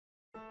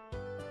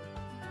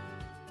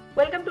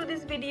Welcome to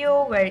this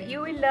video where you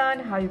will learn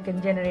how you can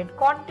generate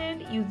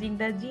content using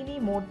the Genie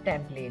Mode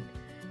template.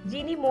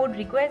 Genie Mode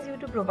requires you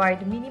to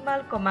provide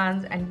minimal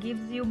commands and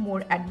gives you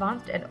more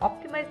advanced and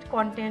optimized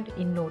content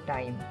in no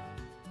time.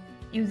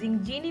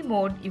 Using Genie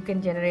Mode, you can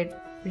generate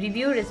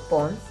review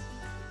response,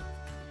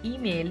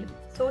 email,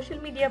 social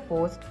media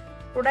post,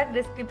 product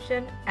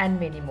description, and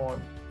many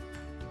more.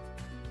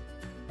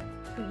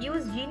 To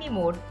use Genie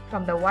Mode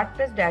from the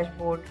WordPress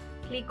dashboard,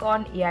 click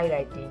on AI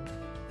Writing.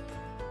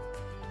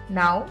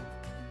 Now,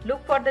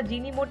 look for the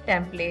Genie Mode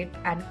template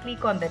and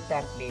click on the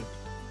template.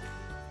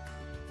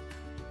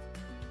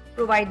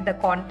 Provide the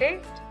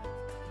context.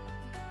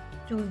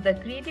 Choose the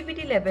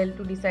creativity level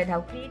to decide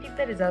how creative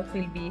the results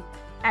will be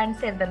and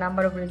set the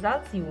number of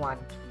results you want.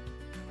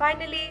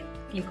 Finally,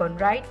 click on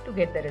Write to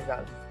get the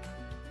results.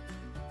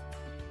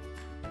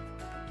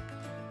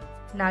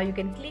 Now you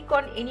can click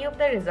on any of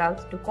the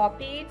results to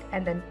copy it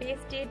and then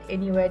paste it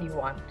anywhere you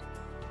want.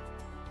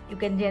 You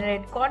can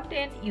generate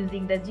content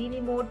using the Genie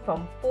Mode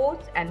from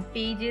posts and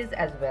pages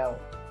as well.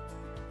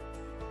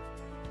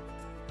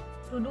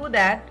 To do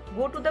that,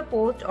 go to the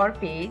post or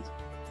page,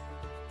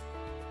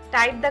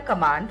 type the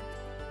command,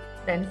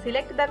 then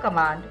select the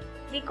command,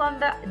 click on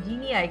the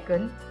Genie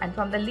icon and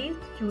from the list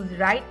choose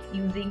Write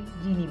using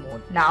Genie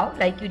Mode. Now,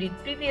 like you did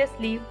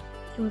previously,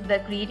 choose the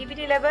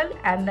creativity level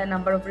and the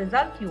number of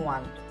results you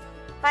want.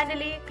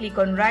 Finally, click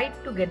on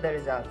Write to get the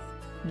results.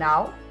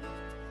 Now,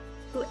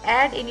 to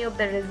add any of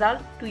the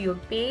results to your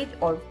page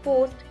or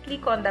post,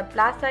 click on the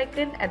plus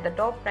icon at the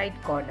top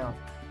right corner.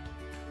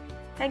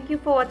 Thank you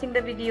for watching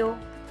the video.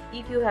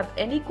 If you have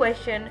any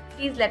question,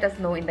 please let us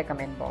know in the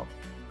comment box.